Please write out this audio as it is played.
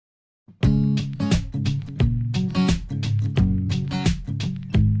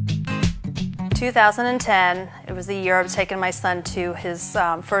...2010, it was the year I was taking my son to his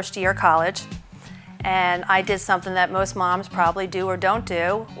first year college, and I did something that most moms probably do or don't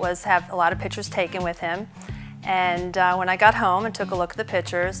do, was have a lot of pictures taken with him. And when I got home and took a look at the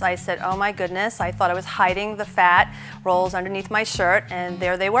pictures, I said, oh my goodness, I thought I was hiding the fat rolls underneath my shirt, and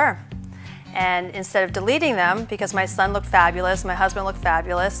there they were. And instead of deleting them, because my son looked fabulous, my husband looked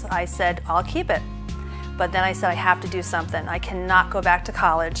fabulous, I said, I'll keep it. But then I said, I have to do something. I cannot go back to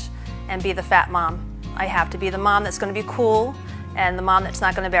college and be the fat mom. I have to be the mom that's going to be cool and the mom that's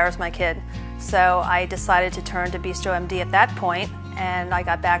not going to embarrass my kid. So I decided to turn to BistroMD at that point, and I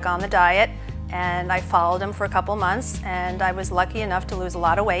got back on the diet, and I followed him for a couple months, and I was lucky enough to lose a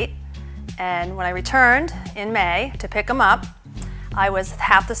lot of weight. And when I returned in May to pick him up, I was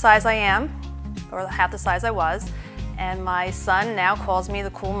half the size I am, or half the size I was, and my son now calls me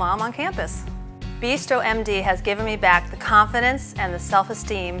the cool mom on campus. BistroMD has given me back the confidence and the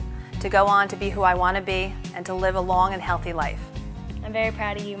self-esteem to go on to be who I want to be and to live a long and healthy life. I'm very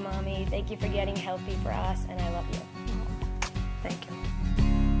proud of you, Mommy. Thank you for getting healthy for us, and I love you. Thank you.